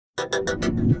What's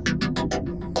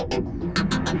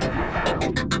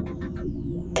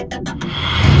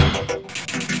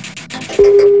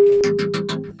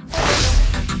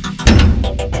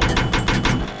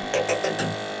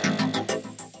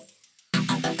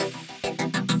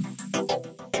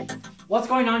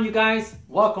going on, you guys?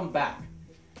 Welcome back.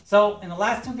 So in the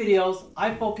last two videos,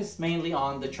 I focused mainly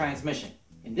on the transmission.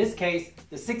 In this case,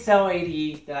 the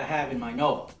 6L80E that I have in my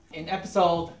Nova. In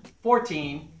episode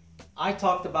 14, I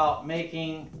talked about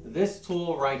making this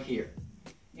tool right here.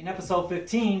 In episode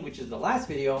 15, which is the last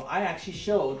video, I actually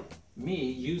showed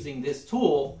me using this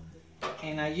tool,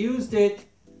 and I used it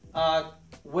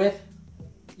with,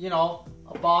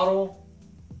 a bottle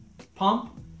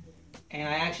pump, and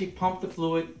I actually pumped the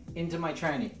fluid into my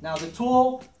tranny. Now the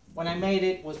tool, when I made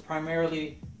it, was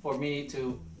primarily for me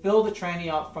to fill the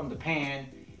tranny up from the pan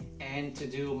and to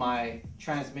do my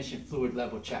transmission fluid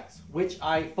level checks, which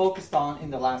I focused on in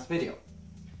the last video.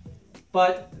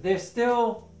 But there's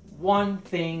still one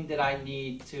thing that I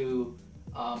need to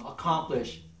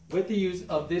accomplish with the use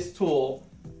of this tool,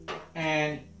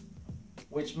 and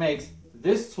which makes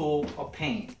this tool a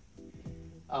pain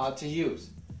to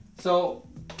use. So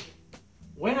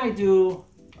when I do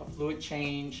a fluid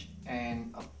change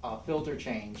and a filter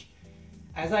change,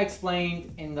 as I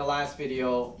explained in the last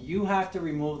video, you have to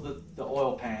remove the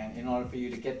oil pan in order for you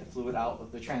to get the fluid out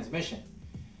of the transmission.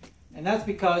 And that's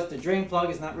because the drain plug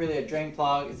is not really a drain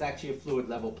plug, it's actually a fluid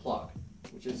level plug,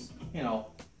 which is,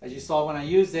 as you saw when I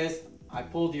used this, I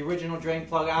pulled the original drain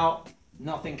plug out,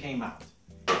 nothing came out.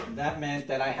 And that meant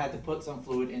that I had to put some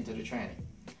fluid into the tranny.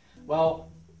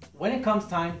 Well, when it comes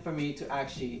time for me to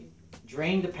actually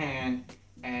drain the pan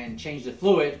and change the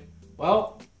fluid,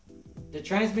 well, the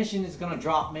transmission is going to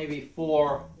drop maybe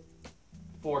four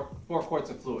quarts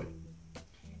of fluid,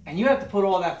 and you have to put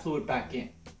all that fluid back in.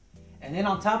 And then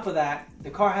on top of that, the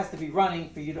car has to be running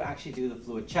for you to actually do the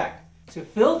fluid check. To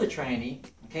fill the tranny,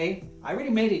 okay, I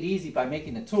already made it easy by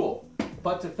making the tool,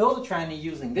 but to fill the tranny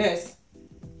using this,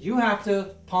 you have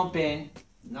to pump in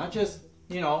not just,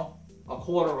 a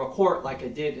quarter of a quart like I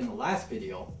did in the last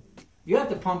video. You have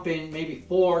to pump in maybe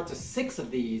 4 to 6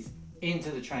 of these into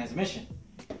the transmission.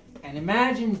 And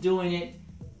imagine doing it,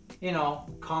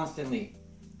 constantly.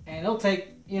 And it'll take,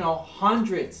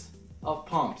 hundreds of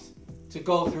pumps to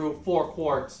go through 4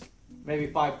 quarts, maybe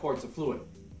 5 quarts of fluid.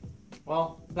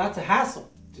 Well, that's a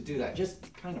hassle to do that.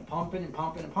 Just kind of pumping and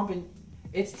pumping and pumping.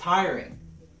 It's tiring.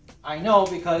 I know,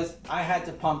 because I had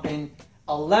to pump in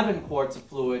 11 quarts of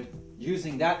fluid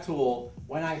using that tool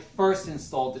when I first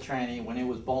installed the tranny when it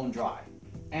was bone dry.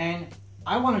 And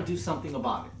I want to do something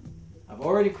about it. I've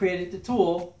already created the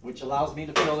tool, which allows me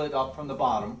to fill it up from the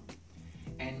bottom.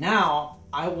 And now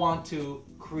I want to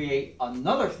create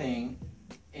another thing,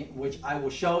 which I will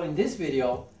show in this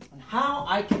video, on how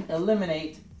I can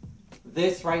eliminate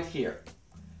this right here.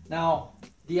 Now,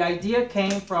 the idea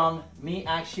came from me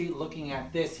actually looking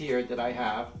at this here that I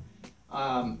have.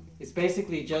 It's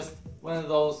basically just one of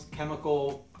those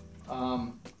chemical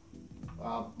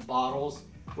bottles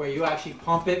where you actually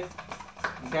pump it,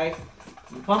 okay?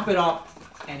 You pump it up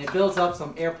and it builds up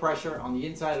some air pressure on the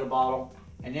inside of the bottle,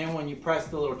 and then when you press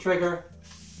the little trigger,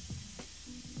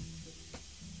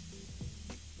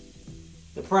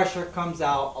 the pressure comes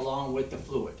out along with the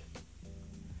fluid.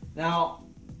 Now,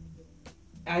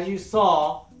 as you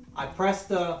saw, I pressed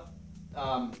the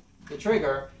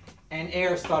trigger and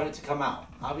air started to come out.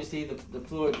 Obviously the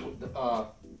fluid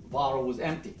bottle was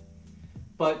empty.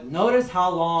 But notice how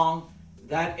long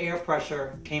that air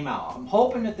pressure came out. I'm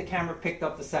hoping that the camera picked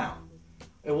up the sound.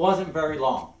 It wasn't very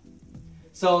long.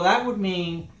 So that would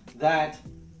mean that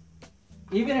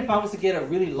even if I was to get a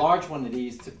really large one of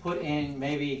these to put in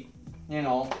maybe,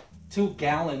 2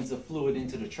 gallons of fluid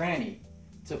into the tranny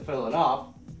to fill it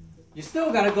up, you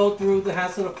still got to go through the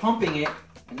hassle of pumping it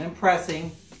and then pressing.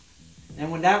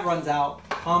 And when that runs out,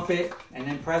 pump it and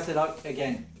then press it up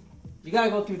again. You got to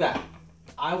go through that.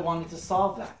 I wanted to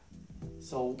solve that.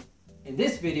 So in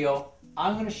this video,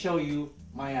 I'm going to show you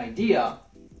my idea,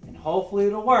 and hopefully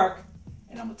it'll work.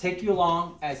 And I'm going to take you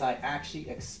along as I actually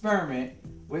experiment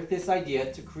with this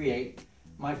idea to create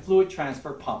my fluid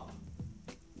transfer pump.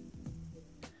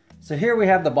 So here we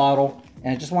have the bottle,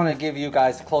 and I just want to give you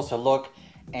guys a closer look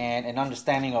and an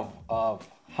understanding of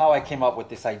how I came up with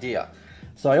this idea.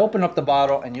 So I open up the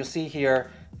bottle and you'll see here,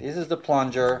 this is the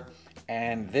plunger,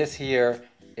 and this here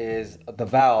is the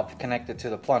valve connected to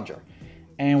the plunger.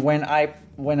 And when I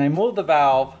move the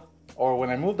valve, or when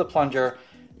I move the plunger,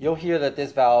 you'll hear that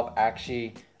this valve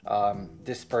actually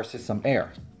disperses some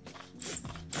air.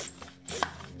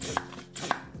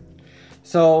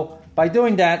 So by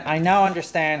doing that, I now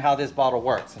understand how this bottle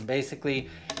works. And basically,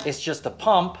 it's just a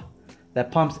pump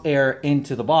that pumps air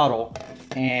into the bottle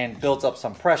and builds up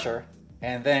some pressure.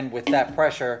 And then with that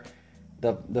pressure,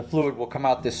 the fluid will come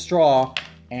out this straw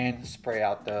and spray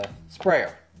out the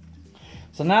sprayer.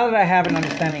 So now that I have an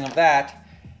understanding of that,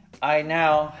 I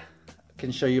now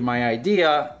can show you my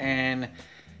idea, and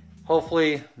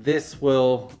hopefully this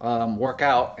will work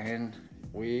out and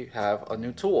we have a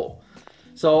new tool.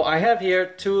 So I have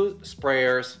here two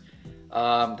sprayers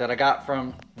that I got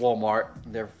from Walmart.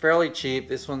 They're fairly cheap.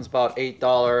 This one's about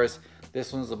 $8.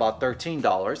 This one's about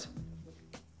 $13.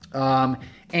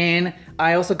 And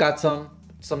I also got some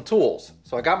tools.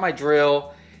 So I got my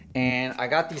drill and I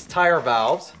got these tire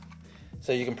valves.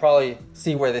 So you can probably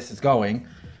see where this is going.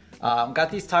 Got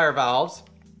these tire valves,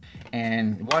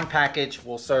 and one package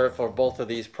will serve for both of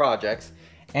these projects.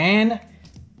 And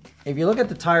if you look at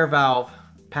the tire valve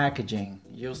packaging,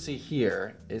 you'll see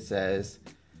here it says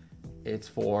it's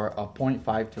for a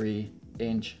 0.53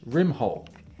 inch rim hole.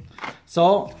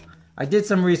 So I did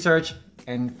some research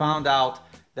and found out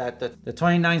that the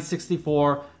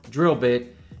 2964 drill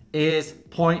bit is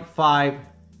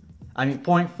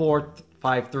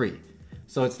 0.453.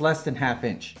 So it's less than ½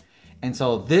 inch. And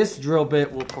so this drill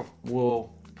bit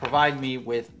will provide me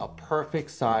with a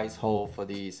perfect size hole for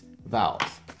these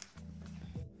valves.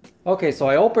 Okay, so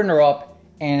I opened her up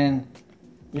and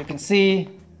you can see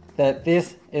that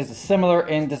this is similar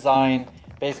in design.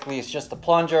 Basically, it's just a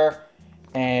plunger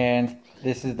and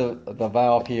this is the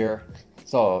valve here.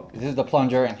 So this is the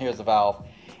plunger and here's the valve.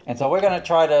 And so we're gonna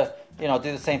try to, do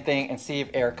the same thing and see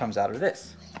if air comes out of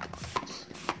this.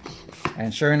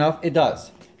 And sure enough, it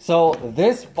does. So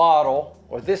this bottle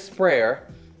or this sprayer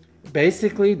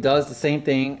basically does the same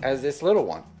thing as this little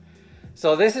one.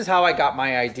 So this is how I got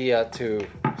my idea to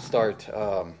start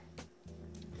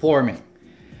forming.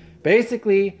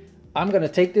 Basically, I'm gonna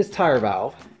take this tire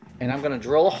valve and I'm gonna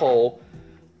drill a hole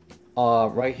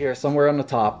right here somewhere on the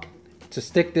top to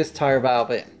stick this tire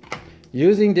valve in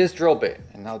using this drill bit.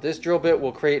 And now this drill bit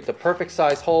will create the perfect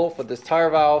size hole for this tire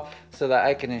valve so that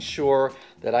I can ensure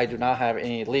that I do not have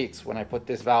any leaks when I put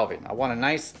this valve in. I want a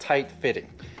nice tight fitting.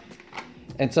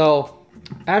 And so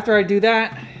after I do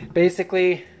that,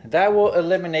 basically that will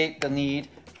eliminate the need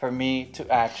for me to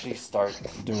actually start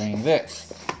doing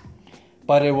this.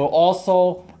 But it will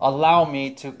also allow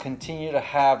me to continue to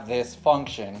have this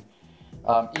function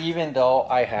even though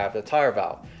I have the tire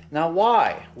valve. Now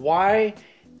why? Why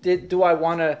do I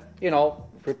want to,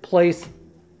 replace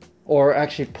or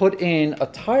actually put in a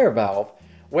tire valve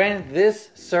when this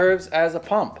serves as a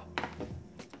pump?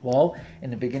 Well,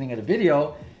 in the beginning of the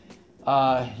video,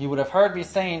 you would have heard me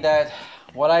saying that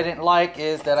what I didn't like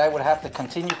is that I would have to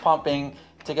continue pumping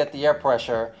to get the air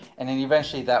pressure, and then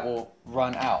eventually that will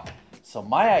run out. So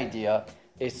my idea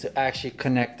is to actually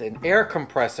connect an air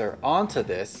compressor onto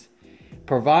this,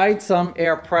 provide some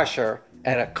air pressure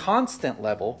at a constant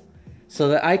level so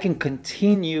that I can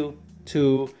continue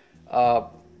to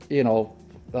have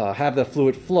the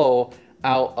fluid flow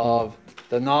out of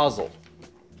the nozzle.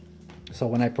 So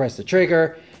when I press the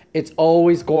trigger, it's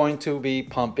always going to be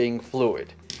pumping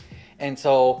fluid. And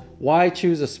so why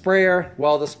choose a sprayer?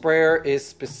 Well, the sprayer is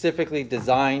specifically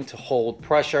designed to hold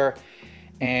pressure,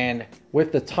 and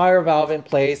with the tire valve in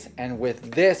place and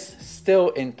with this still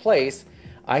in place,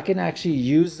 I can actually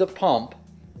use the pump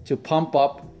to pump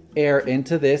up air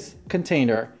into this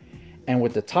container, and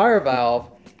with the tire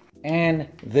valve and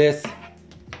this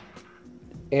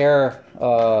air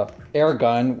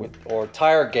gun or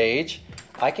tire gauge,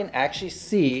 I can actually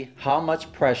see how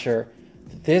much pressure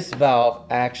this valve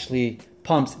actually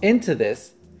pumps into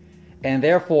this, and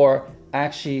therefore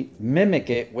actually mimic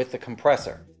it with the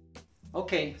compressor.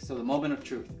 Okay, so the moment of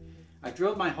truth. I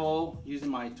drilled my hole using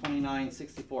my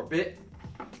 2964 bit,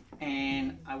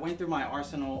 and I went through my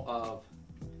arsenal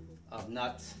of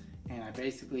nuts, and I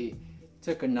basically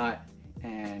took a nut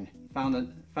and found a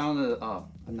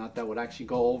nut that would actually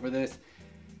go over this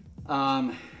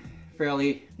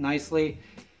fairly nicely.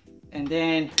 And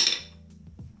then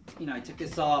I took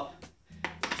this off,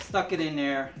 stuck it in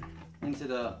there into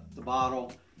the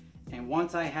bottle, and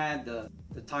once I had the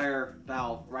tire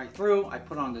valve right through, I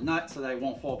put on the nut so that it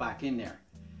won't fall back in there.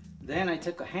 Then I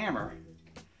took a hammer,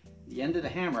 the end of the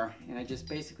hammer, and I just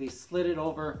basically slid it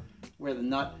over where the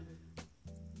nut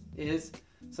is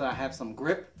so I have some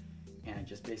grip, and I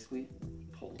just basically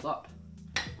pulled up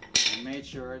and made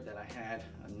sure that I had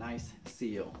a nice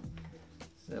seal.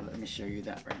 So let me show you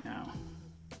that right now.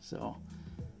 So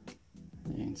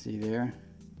you can see there.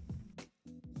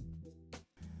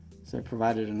 So I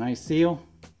provided a nice seal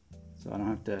so I don't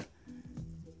have to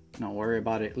worry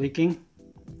about it leaking.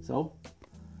 So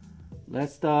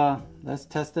let's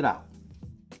test it out.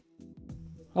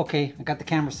 Okay, I got the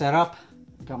camera set up.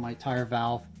 Got my tire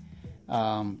valve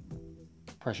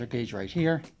pressure gauge right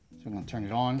here. So I'm gonna turn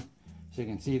it on so you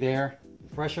can see there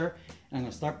the pressure. And I'm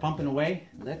gonna start pumping away.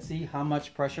 Let's see how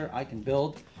much pressure I can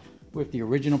build with the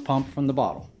original pump from the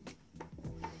bottle.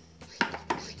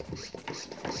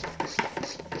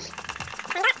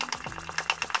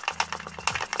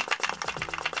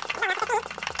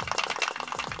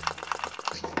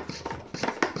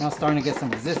 Now starting to get some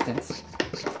resistance.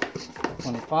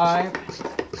 25,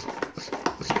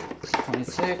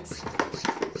 26,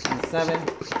 27,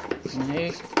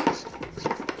 28,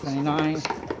 29,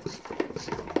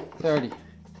 30.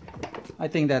 I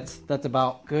think that's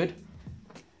about good.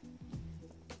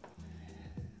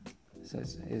 So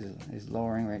it's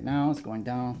lowering right now. It's going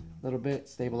down a little bit,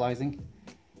 stabilizing.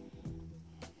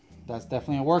 That's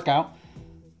definitely a workout.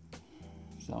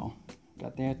 So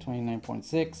got there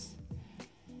 29.6,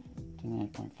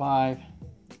 29.5.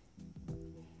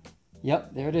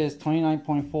 Yep, there it is,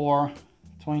 29.4,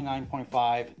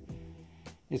 29.5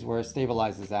 is where it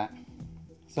stabilizes at.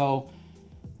 So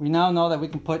we now know that we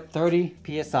can put 30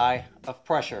 psi of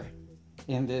pressure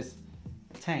in this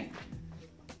tank.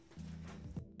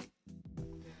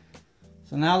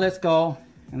 So now let's go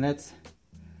and let's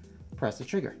press the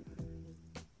trigger.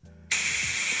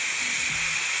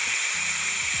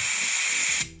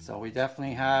 So we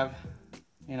definitely have,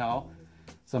 you know,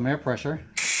 some air pressure.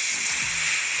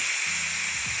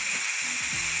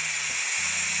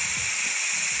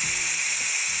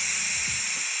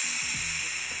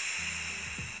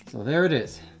 So there it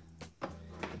is.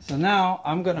 So now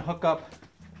I'm gonna hook up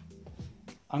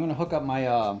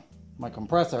my my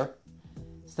compressor,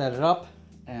 set it up,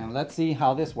 and let's see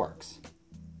how this works.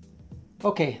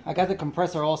 Okay, I got the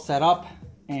compressor all set up,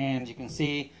 and you can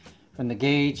see from the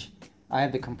gauge, I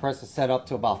have the compressor set up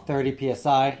to about 30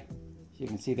 psi. You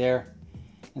can see there.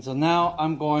 And so now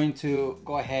I'm going to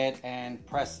go ahead and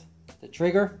press the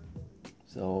trigger.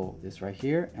 So this right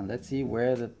here, and let's see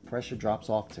where the pressure drops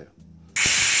off to.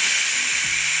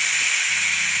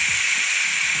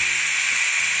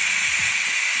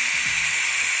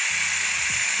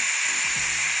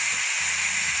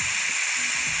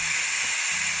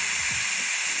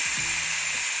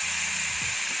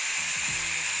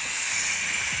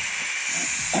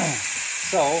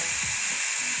 So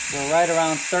we're right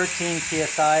around 13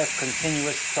 psi of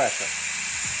continuous pressure.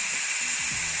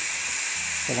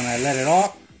 So when I let it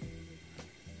off,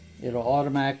 it'll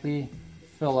automatically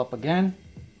fill up again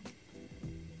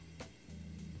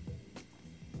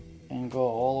and go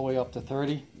all the way up to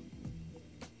 30,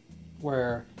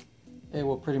 where it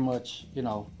will pretty much, you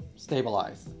know,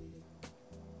 stabilize.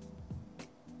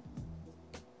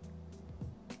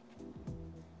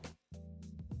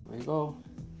 There you go.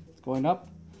 Going up.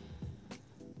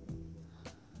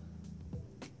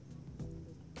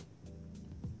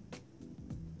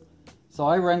 So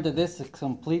I rendered this a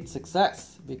complete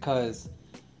success because,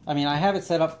 I mean, I have it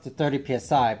set up to 30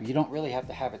 psi, but you don't really have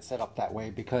to have it set up that way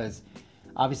because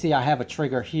obviously I have a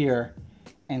trigger here,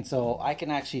 and so I can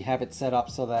actually have it set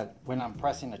up so that when I'm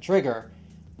pressing the trigger,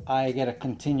 I get a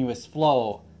continuous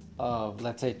flow of,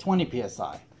 let's say, 20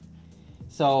 psi.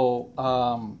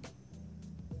 So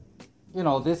you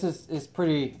know, this is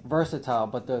pretty versatile,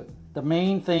 but the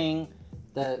main thing,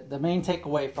 the main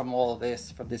takeaway from all of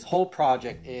this, from this whole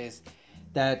project, is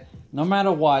that no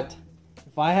matter what,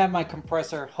 if I have my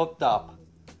compressor hooked up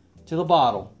to the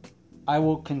bottle, I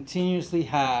will continuously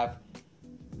have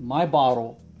my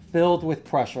bottle filled with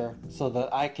pressure so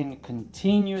that I can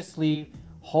continuously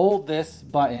hold this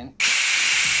button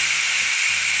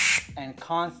and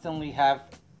constantly have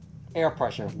air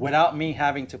pressure without me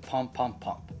having to pump.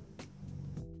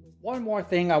 One more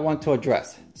thing I want to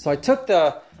address. So I took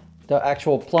the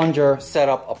actual plunger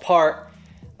setup apart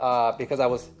because I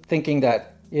was thinking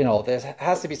that, you know, there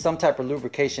has to be some type of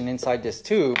lubrication inside this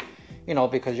tube, you know,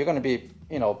 because you're going to be,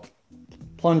 you know,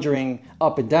 plunging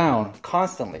up and down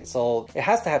constantly. So it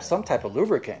has to have some type of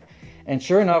lubricant. And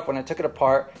sure enough, when I took it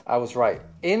apart, I was right.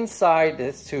 Inside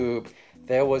this tube,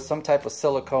 there was some type of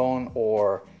silicone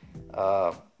or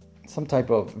some type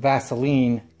of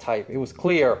Vaseline type. It was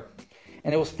clear.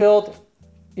 And it was filled,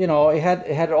 you know, it had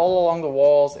it all along the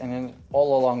walls and then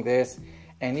all along this.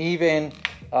 And even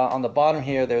on the bottom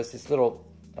here, there's this little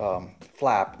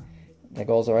flap that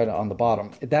goes right on the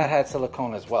bottom. That had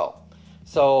silicone as well.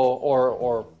 So,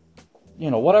 or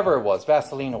you know, whatever it was,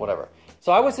 Vaseline or whatever.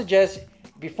 So I would suggest,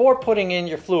 before putting in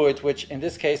your fluids, which in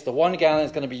this case, the 1 gallon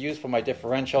is going to be used for my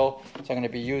differential. So I'm going to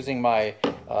be using my,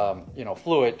 you know,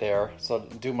 fluid there. So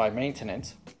do my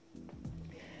maintenance.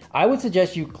 I would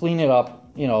suggest you clean it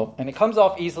up, you know, and it comes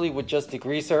off easily with just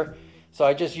degreaser. So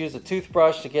I just use a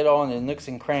toothbrush to get all in the nooks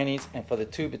and crannies, and for the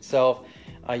tube itself,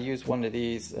 I use one of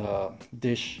these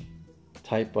dish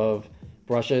type of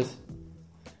brushes.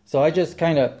 So I just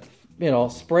kind of, you know,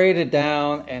 sprayed it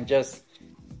down and just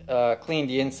clean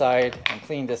the inside and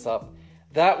clean this up.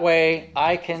 That way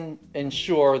I can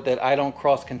ensure that I don't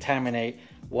cross-contaminate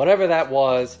whatever that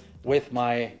was with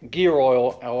my gear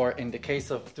oil, or in the case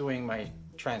of doing my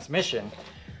transmission,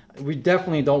 we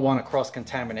definitely don't want to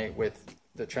cross-contaminate with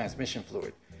the transmission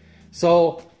fluid.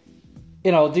 So,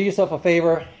 you know, do yourself a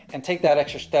favor and take that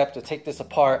extra step to take this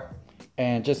apart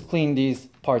and just clean these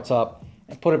parts up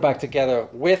and put it back together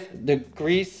with the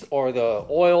grease or the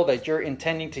oil that you're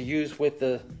intending to use with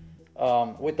the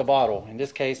bottle. In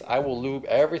this case, I will lube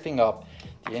everything up,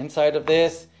 the inside of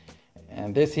this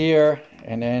and this here,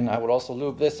 and then I would also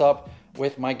lube this up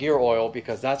with my gear oil,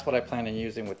 because that's what I plan on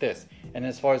using with this. And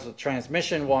as far as the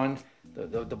transmission one,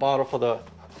 the bottle for the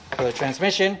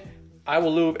transmission, I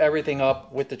will lube everything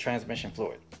up with the transmission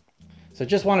fluid. So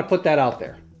just want to put that out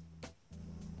there.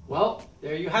 Well,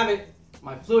 there you have it.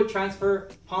 My fluid transfer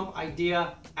pump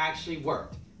idea actually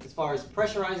worked, as far as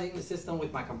pressurizing the system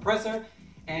with my compressor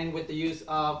and with the use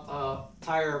of a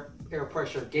tire air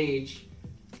pressure gauge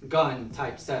gun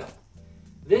type setup.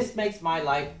 This makes my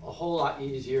life a whole lot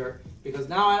easier, because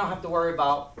now I don't have to worry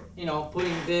about, you know,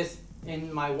 putting this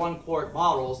in my 1-quart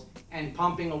bottles and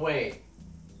pumping away.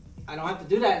 I don't have to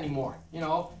do that anymore, you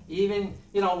know, even,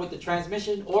 you know, with the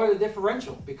transmission or the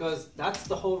differential, because that's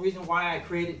the whole reason why I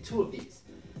created 2 of these.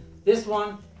 This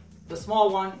one, the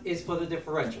small one, is for the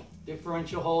differential.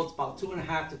 Differential holds about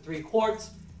 2.5 to 3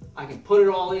 quarts. I can put it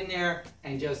all in there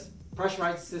and just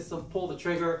pressurize the system, pull the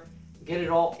trigger, get it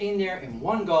all in there in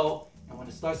one go. And when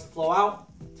it starts to flow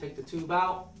out, take the tube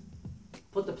out,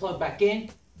 put the plug back in,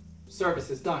 service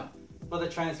is done. For the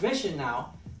transmission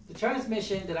now, the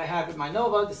transmission that I have with my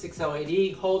Nova, the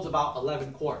 6L80E, holds about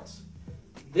 11 quarts.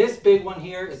 This big one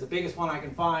here is the biggest one I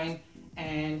can find,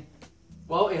 and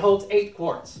well, it holds 8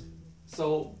 quarts.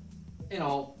 So, you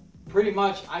know, pretty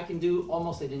much I can do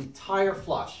almost an entire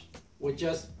flush with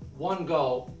just one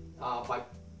go by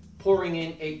pouring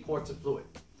in 8 quarts of fluid.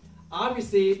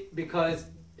 Obviously, because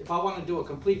if I want to do a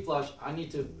complete flush, I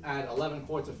need to add 11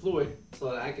 quarts of fluid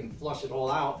so that I can flush it all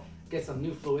out, get some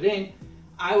new fluid in.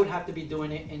 I would have to be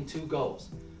doing it in 2 goes.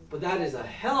 But that is a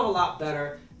hell of a lot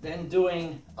better than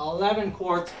doing 11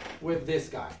 quarts with this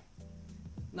guy.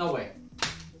 No way.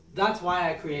 That's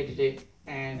why I created it,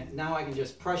 and now I can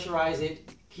just pressurize it,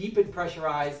 keep it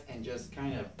pressurized, and just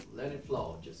kind of let it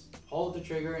flow. Just hold the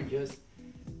trigger and just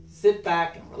sit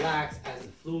back and relax as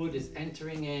the fluid is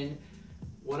entering in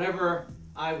whatever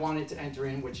I want it to enter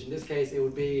in, which in this case it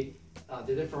would be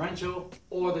the differential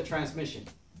or the transmission.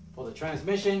 For the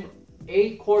transmission,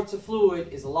 8 quarts of fluid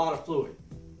is a lot of fluid,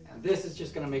 and this is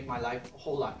just going to make my life a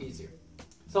whole lot easier.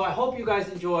 So I hope you guys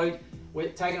enjoyed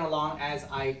with tagging along as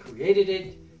I created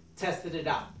it, tested it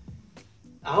out.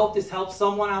 I hope this helps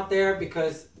someone out there,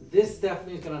 because this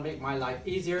definitely is going to make my life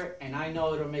easier, and I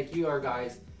know it'll make your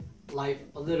guys' life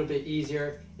a little bit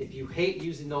easier if you hate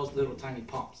using those little tiny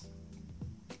pumps.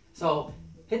 So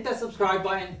hit that subscribe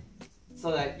button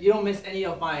so that you don't miss any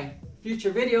of my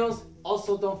future videos.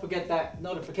 Also, don't forget that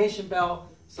notification bell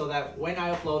so that when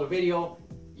I upload a video,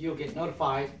 you'll get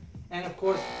notified. And of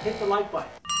course, hit the like button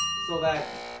so that,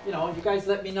 you know, you guys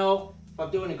let me know if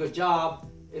I'm doing a good job.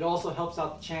 It also helps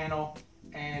out the channel.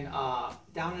 And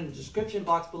down in the description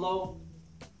box below,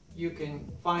 you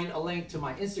can find a link to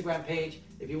my Instagram page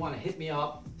if you want to hit me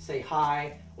up, say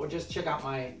hi, or just check out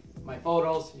my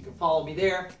photos. You can follow me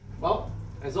there. Well,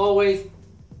 as always,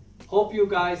 hope you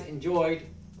guys enjoyed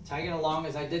tagging along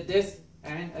as I did this,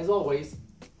 and as always,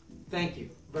 thank you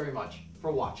very much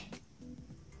for watching.